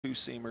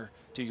two-seamer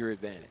to your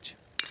advantage.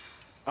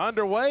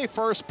 Underway,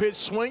 first pitch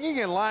swinging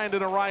and lined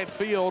into right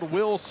field.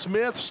 Will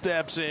Smith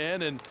steps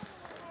in, and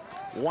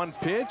one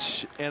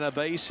pitch and a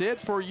base hit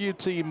for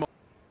UT.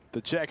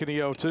 The check in the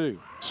 0-2.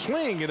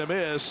 Swing and a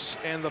miss,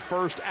 and the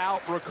first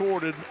out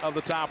recorded of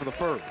the top of the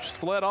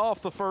first. Led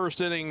off the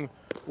first inning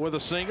with a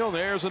single.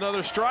 There's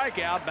another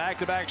strikeout.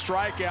 Back-to-back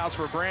strikeouts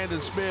for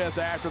Brandon Smith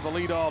after the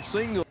leadoff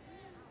single.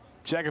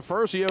 Check it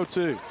first, the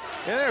 0-2.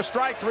 And there's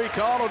strike three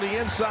called on the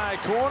inside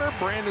corner.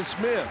 Brandon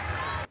Smith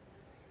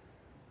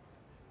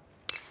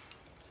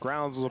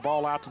grounds the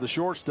ball out to the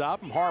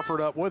shortstop, and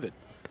Harford up with it.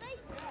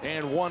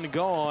 And one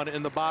gone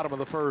in the bottom of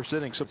the first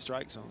inning. So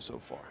strike zone so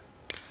far.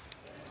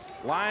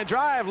 Line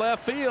drive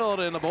left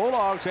field, and the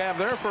Bulldogs have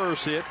their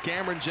first hit.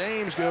 Cameron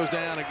James goes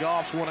down and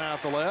golfs one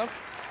out the left.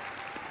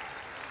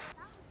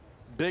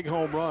 Big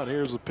home run.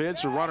 Here's the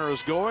pitch. The runner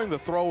is going. The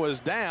throw is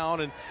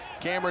down, and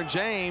Cameron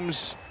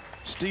James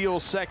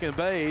steals second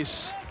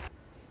base.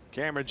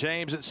 Cameron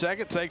James at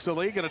second takes the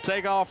lead. Going to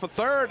take off a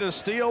third and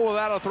steal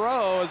without a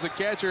throw as the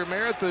catcher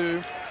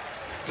Marathu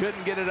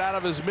couldn't get it out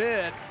of his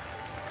mitt.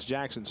 It's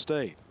Jackson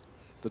State.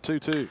 The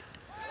 2-2.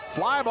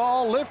 Fly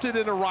ball lifted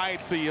into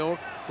right field.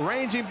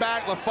 Ranging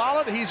back,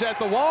 LaFollette. He's at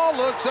the wall,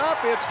 looks up,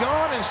 it's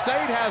gone, and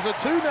State has a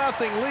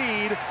 2-0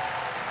 lead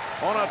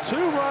on a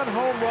two-run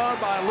home run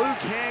by Luke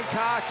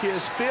Hancock,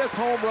 his 5th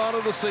home run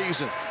of the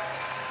season.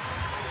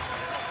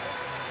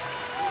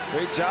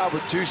 Great job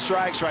with 2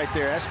 strikes right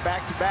there. That's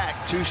back-to-back,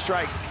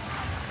 2-strike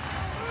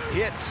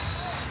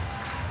hits.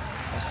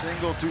 A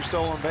single, 2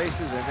 stolen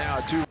bases, and now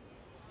a 2.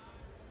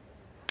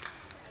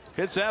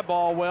 Hits that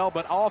ball well,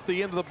 but off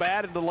the end of the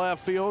bat into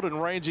left field,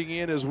 and ranging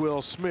in is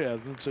Will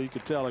Smith. And so you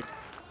could tell it.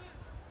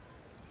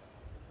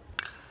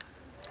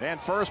 And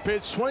first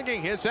pitch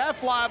swinging, hits that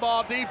fly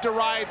ball deep to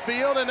right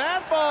field, and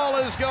that ball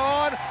is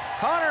gone.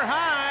 Hunter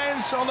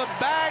Hines on the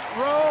back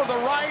row of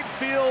the right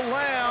field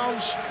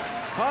lounge.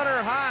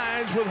 Hunter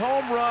Hines with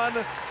home run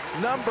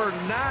number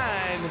 9.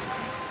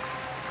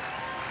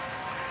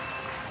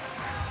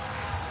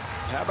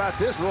 How about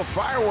this? Little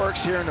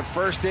fireworks here in the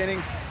first inning.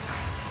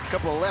 A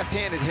couple of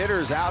left-handed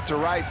hitters out to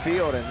right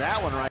field, and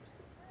that one right.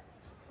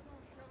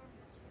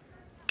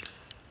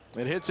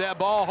 It hits that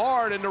ball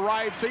hard into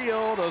right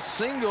field. A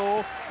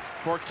single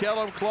for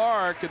Kellum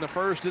Clark, and the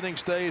first inning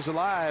stays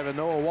alive, and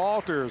Noah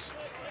Walters.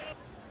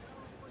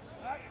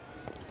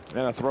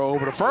 And a throw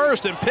over to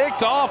first, and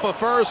picked off of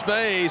first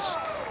base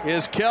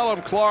is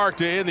Kellum Clark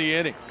to end the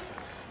inning.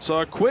 So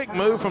a quick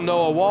move from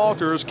Noah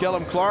Walters.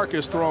 Kellum Clark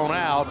is thrown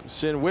out.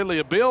 Send Whitley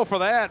a bill for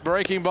that.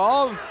 Breaking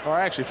ball, or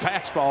actually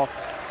fastball,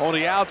 on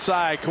the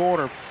outside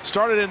corner.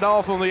 Started it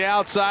off on the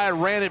outside,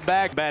 ran it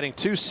back. Batting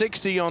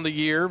 .260 on the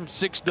year,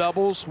 6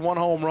 doubles, 1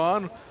 home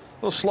run. A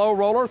little slow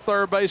roller,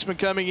 third baseman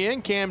coming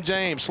in. Cam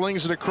James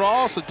slings it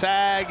across, a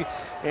tag,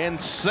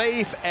 and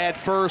safe at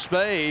first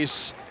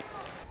base.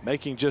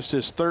 Making just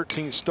his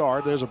 13th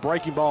start. There's a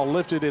breaking ball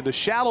lifted into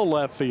shallow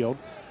left field.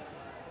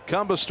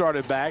 Cumbas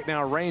started back,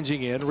 now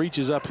ranging in,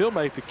 reaches up, he'll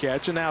make the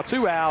catch, and now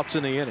 2 outs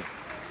in the inning.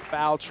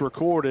 Outs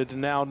recorded,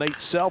 and now Nate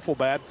Self will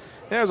bat.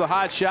 There's a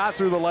hot shot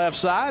through the left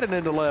side and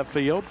into left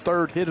field.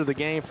 3rd hit of the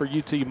game for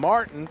UT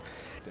Martin.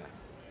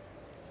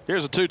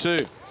 Here's a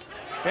 2-2.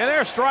 And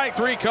there's strike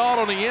 3 called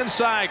on the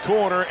inside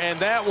corner, and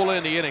that will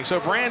end the inning. So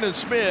Brandon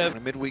Smith. A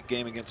midweek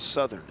game against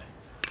Southern.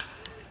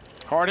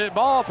 Hard hit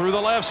ball through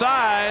the left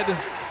side.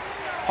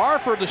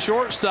 Harford, the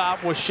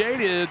shortstop, was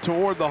shaded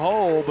toward the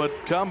hole, but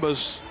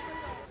Cumbas.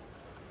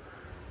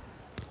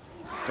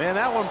 And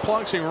that one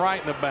plunks him right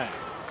in the back.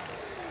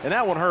 And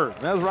that one hurt.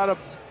 That was right up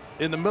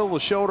in the middle of the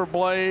shoulder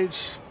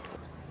blades.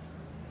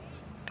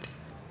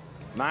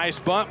 Nice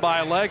bunt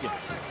by Leggett.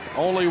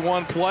 Only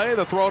one play.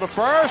 The throw to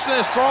first, and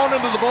it's thrown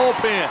into the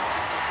bullpen.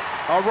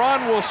 A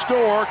run will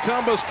score.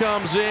 Cumbas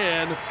comes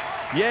in.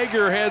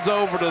 Yeager heads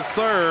over to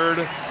third,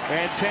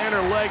 and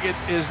Tanner Leggett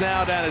is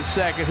now down at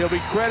second. He'll be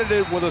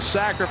credited with a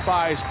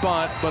sacrifice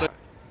bunt, but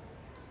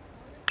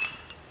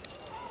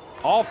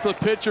off the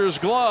pitcher's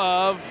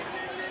glove,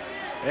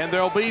 and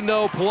there'll be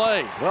no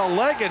play. Well,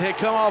 Leggett had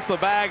come off the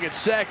bag at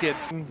second.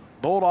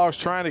 Bulldogs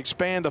trying to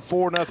expand a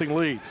 4-0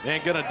 lead.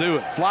 Ain't gonna do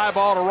it. Fly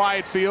ball to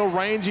right field,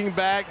 ranging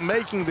back,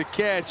 making the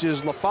catch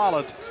is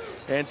LaFollette,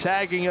 and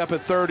tagging up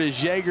at third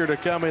is Yeager to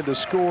come in to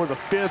score the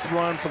 5th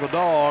run for the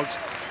Dogs,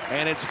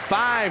 and it's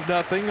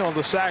 5-0 on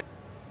the sack.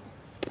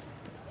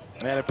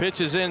 And a pitch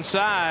is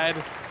inside.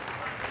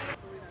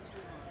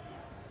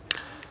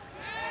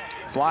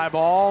 Fly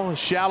ball,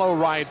 shallow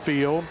right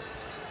field.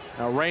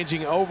 Now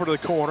ranging over to the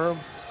corner.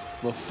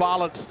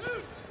 LaFollette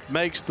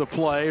makes the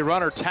play.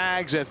 Runner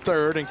tags at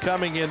third, and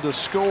coming in to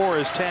score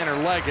is Tanner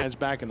Leggett.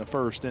 Back in the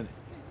first inning.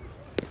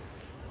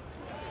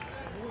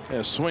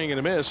 A swing and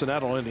a miss, and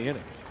that'll end the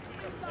inning.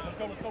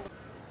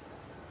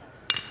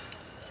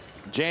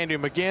 Jandry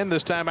McGinn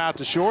this time out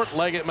to short.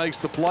 Leggett makes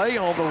the play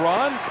on the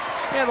run,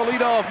 and the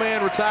leadoff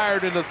man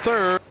retired into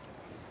third.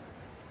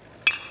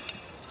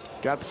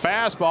 Got the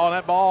fastball, and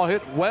that ball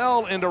hit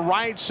well into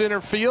right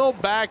center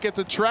field, back at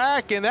the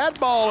track, and that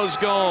ball is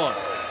gone.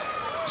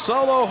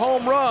 Solo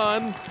home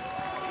run.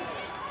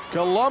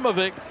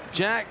 Kolomovic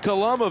Jack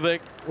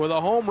Kolomovic with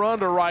a home run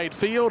to right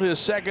field, his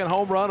second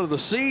home run of the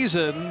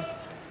season,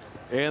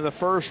 and the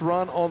first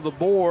run on the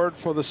board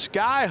for the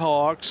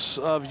Skyhawks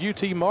of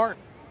UT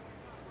Martin.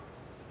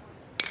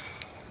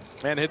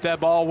 And hit that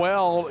ball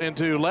well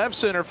into left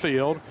center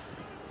field.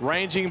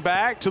 Ranging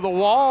back to the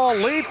wall,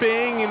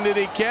 leaping, and did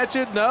he catch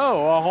it?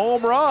 No, a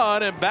home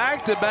run and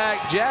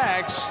back-to-back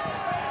jacks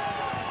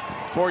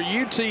for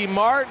UT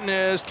Martin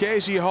as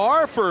Casey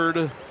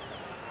Harford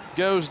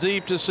goes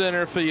deep to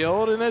center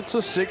field, and it's a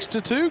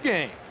 6-2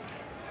 game.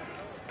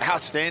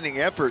 Outstanding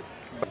effort.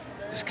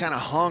 Just kind of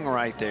hung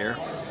right there.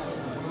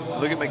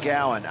 Look at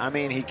McGowan. I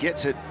mean, he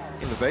gets it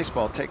in the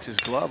baseball, takes his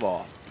glove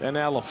off. And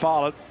now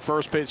LaFollette,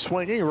 first pitch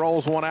swinging,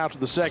 rolls one out to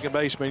the second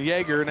baseman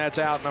Yeager, and that's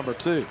out number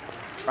 2.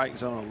 Strike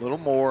zone a little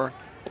more.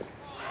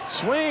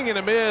 Swing and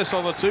a miss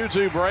on the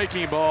 2-2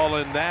 breaking ball,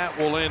 and that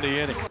will end the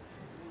inning.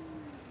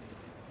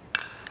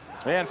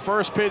 And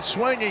first pitch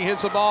swinging,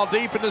 hits the ball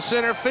deep into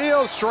center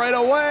field, straight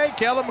away.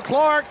 Kellum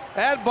Clark,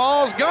 that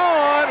ball's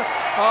gone.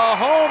 A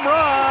home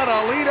run,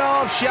 a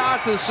leadoff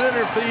shot to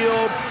center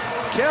field.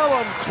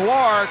 Kellum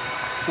Clark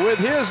with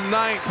his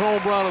 9th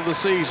home run of the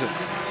season.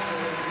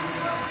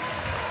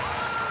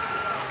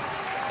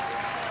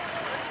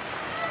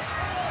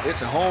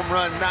 It's a home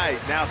run night.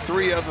 Now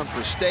 3 of them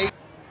for State.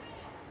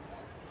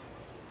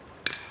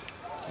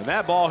 And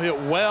that ball hit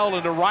well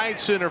into right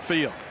center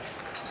field.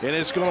 And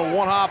it's going to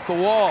one-hop the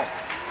wall.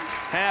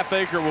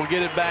 Halfacre will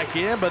get it back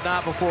in, but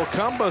not before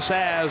Cumbus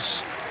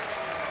has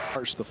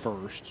the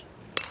first.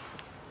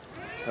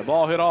 The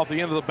ball hit off the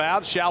end of the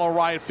bat, shallow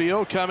right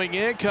field, coming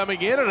in,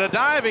 and a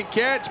diving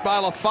catch by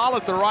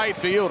LaFollette, the right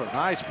fielder.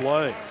 Nice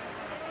play.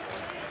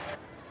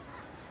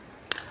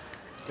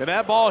 And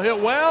that ball hit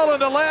well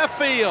into left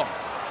field.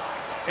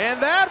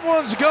 And that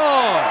one's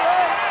gone.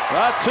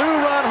 A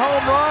 2-run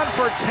home run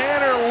for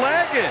Tanner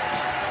Leggett.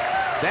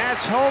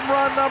 That's home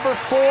run number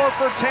 4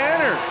 for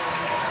Tanner.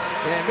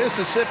 And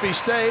Mississippi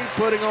State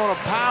putting on a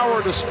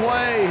power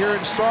display here in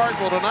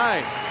Starkville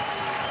tonight.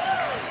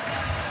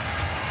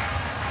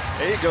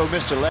 There you go,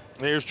 Mr. Leggett.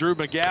 Here's Drew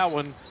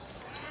McGowan.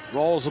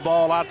 Rolls the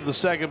ball out to the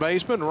second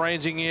baseman.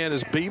 Ranging in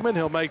is Beeman.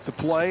 He'll make the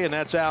play, and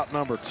that's out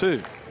number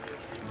 2.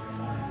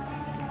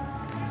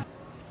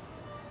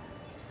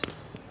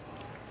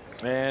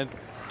 And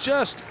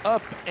just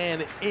up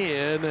and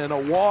in, and a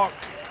walk.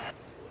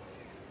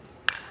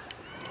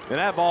 And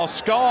that ball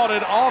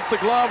scalded off the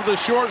glove of the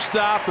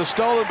shortstop. The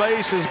stolen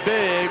base is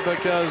big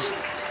because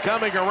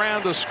coming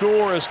around to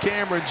score is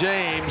Cameron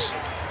James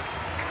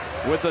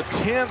with the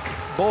 10th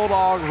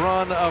Bulldog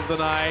run of the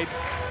night.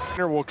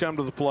 Will come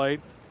to the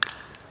plate.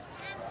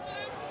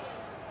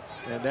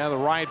 And down the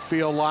right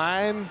field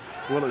line.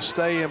 Will it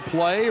stay in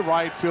play?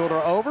 Right fielder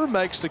over,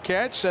 makes the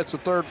catch, sets the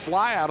 3rd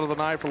fly out of the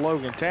night for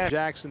Logan Tanner.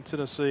 Jackson,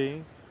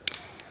 Tennessee.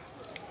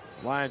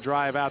 Line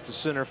drive out to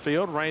center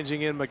field,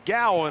 ranging in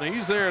McGowan.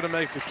 He's there to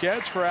make the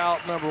catch for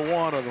out number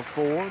 1 of the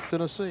 4th,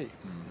 Tennessee.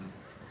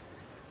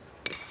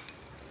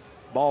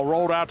 Ball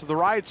rolled out to the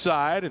right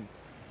side, and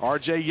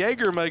R.J.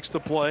 Yeager makes the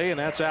play, and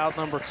that's out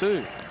number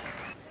 2.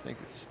 I think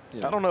it's,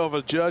 I don't know if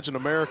a judge in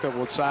America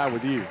would side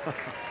with you.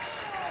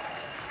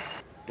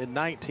 In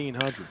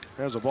 1900,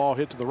 there's a ball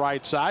hit to the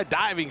right side.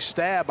 Diving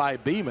stab by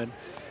Beeman.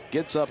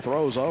 Gets up,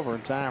 throws over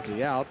in time for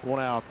the out.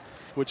 1 out,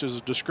 which is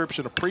a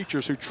description of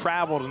preachers who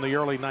traveled in the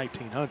early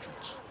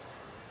 1900s.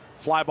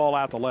 Fly ball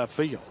out to left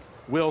field.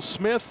 Will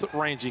Smith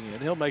ranging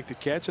in. He'll make the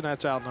catch, and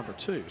that's out number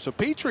 2. So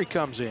Petrie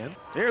comes in.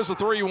 Here's the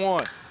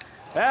 3-1.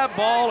 That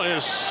ball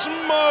is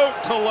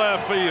smoked to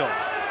left field.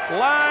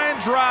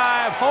 Line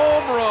drive,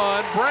 home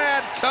run.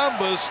 Brad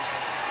Cumbus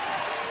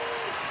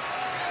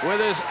with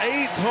his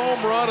 8th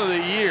home run of the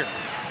year.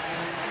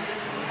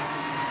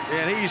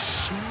 And he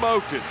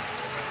smoked it.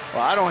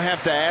 Well, I don't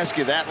have to ask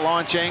you that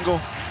launch angle.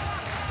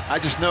 I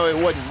just know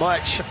it wasn't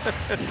much.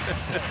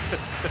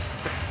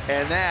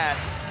 And that,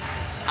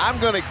 I'm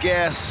going to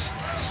guess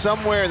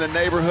somewhere in the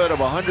neighborhood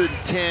of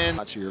 110.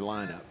 That's your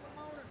lineup.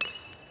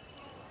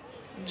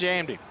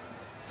 Jammed him.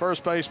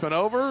 First baseman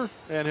over,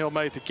 and he'll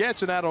make the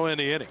catch, and that'll end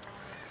the inning.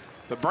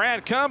 But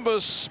Brad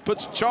Cumbus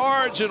puts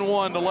charge in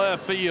 1 to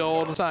left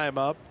field. Time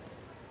up.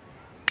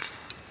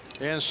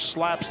 And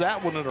slaps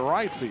that one into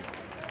right field.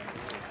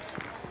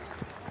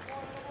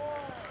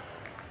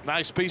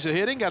 Nice piece of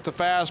hitting. Got the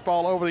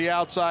fastball over the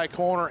outside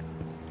corner.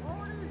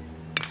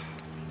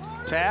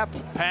 Tap,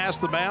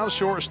 past the mound,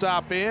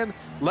 shortstop in.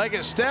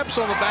 Leggett steps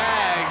on the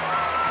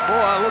bag.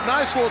 Boy, a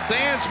nice little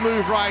dance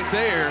move right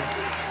there.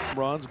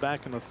 Runs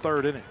back in the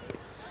 3rd inning.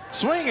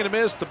 Swing and a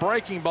miss, the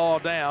breaking ball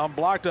down.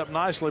 Blocked up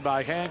nicely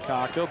by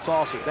Hancock. He'll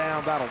toss it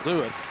down. That'll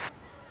do it.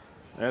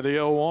 And the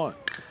 0-1.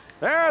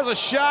 There's a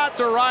shot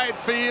to right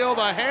field.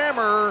 A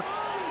hammer.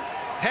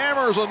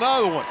 Hammers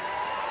another one.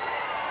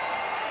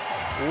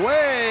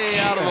 Way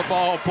out of the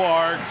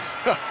ballpark.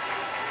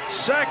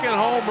 Second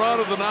home run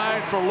of the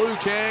night for Luke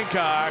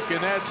Hancock,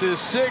 and that's his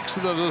 6th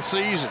of the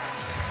season.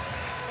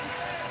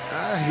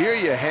 I hear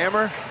you,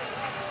 Hammer.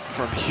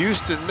 From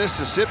Houston,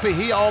 Mississippi.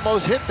 He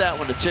almost hit that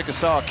one to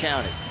Chickasaw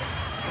County.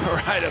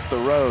 Right up the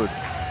road.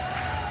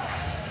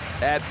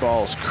 That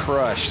ball's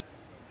crushed.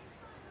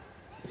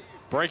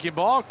 Breaking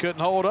ball,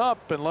 couldn't hold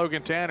up, and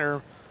Logan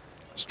Tanner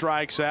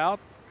strikes out.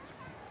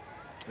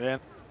 And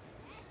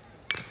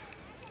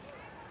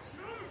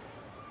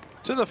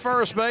to the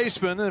first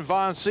baseman, and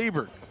Von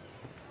Siebert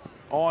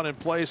on in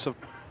place of.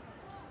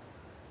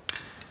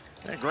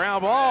 And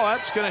ground ball,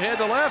 that's going to head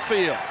to left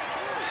field.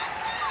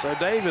 So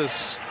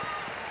Davis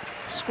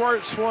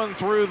squirts one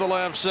through the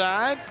left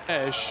side.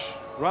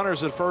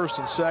 Runners at first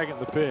and second,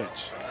 the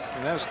pitch.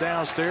 And that's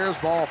downstairs,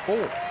 ball 4.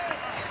 If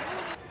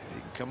he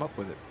can come up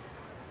with it.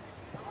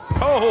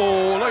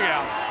 Oh, look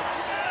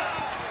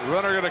out. The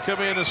runner going to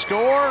come in and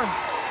score.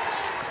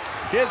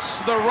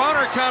 Hits the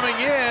runner coming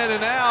in,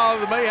 and now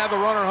they may have the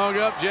runner hung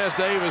up. Jess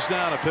Davis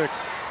down to pick.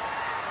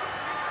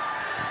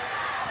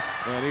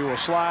 And he will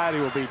slide, he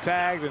will be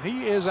tagged, and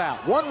he is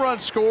out. 1 run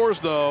scores,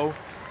 though.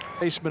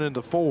 Baseman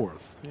into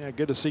 4th. Yeah,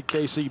 good to see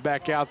KC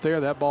back out there.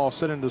 That ball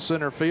sent into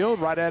center field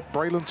right at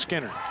Braylon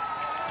Skinner.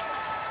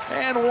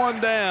 And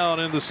 1 down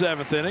in the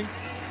 7th inning.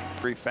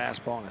 3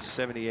 fastball and a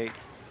 78.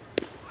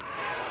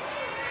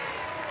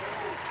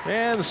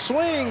 And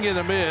swing and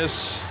a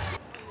miss.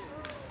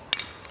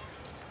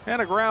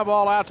 And a ground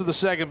ball out to the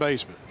second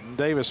baseman.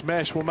 Davis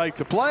Mesh will make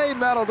the play,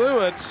 and that'll do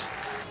it.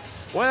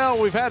 Well,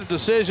 we've had a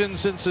decision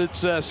since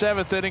it's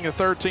 7th inning, a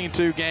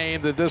 13-2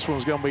 game, that this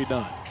one's going to be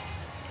done.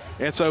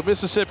 And so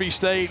Mississippi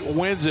State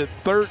wins it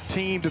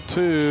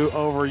 13-2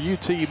 over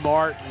UT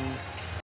Martin.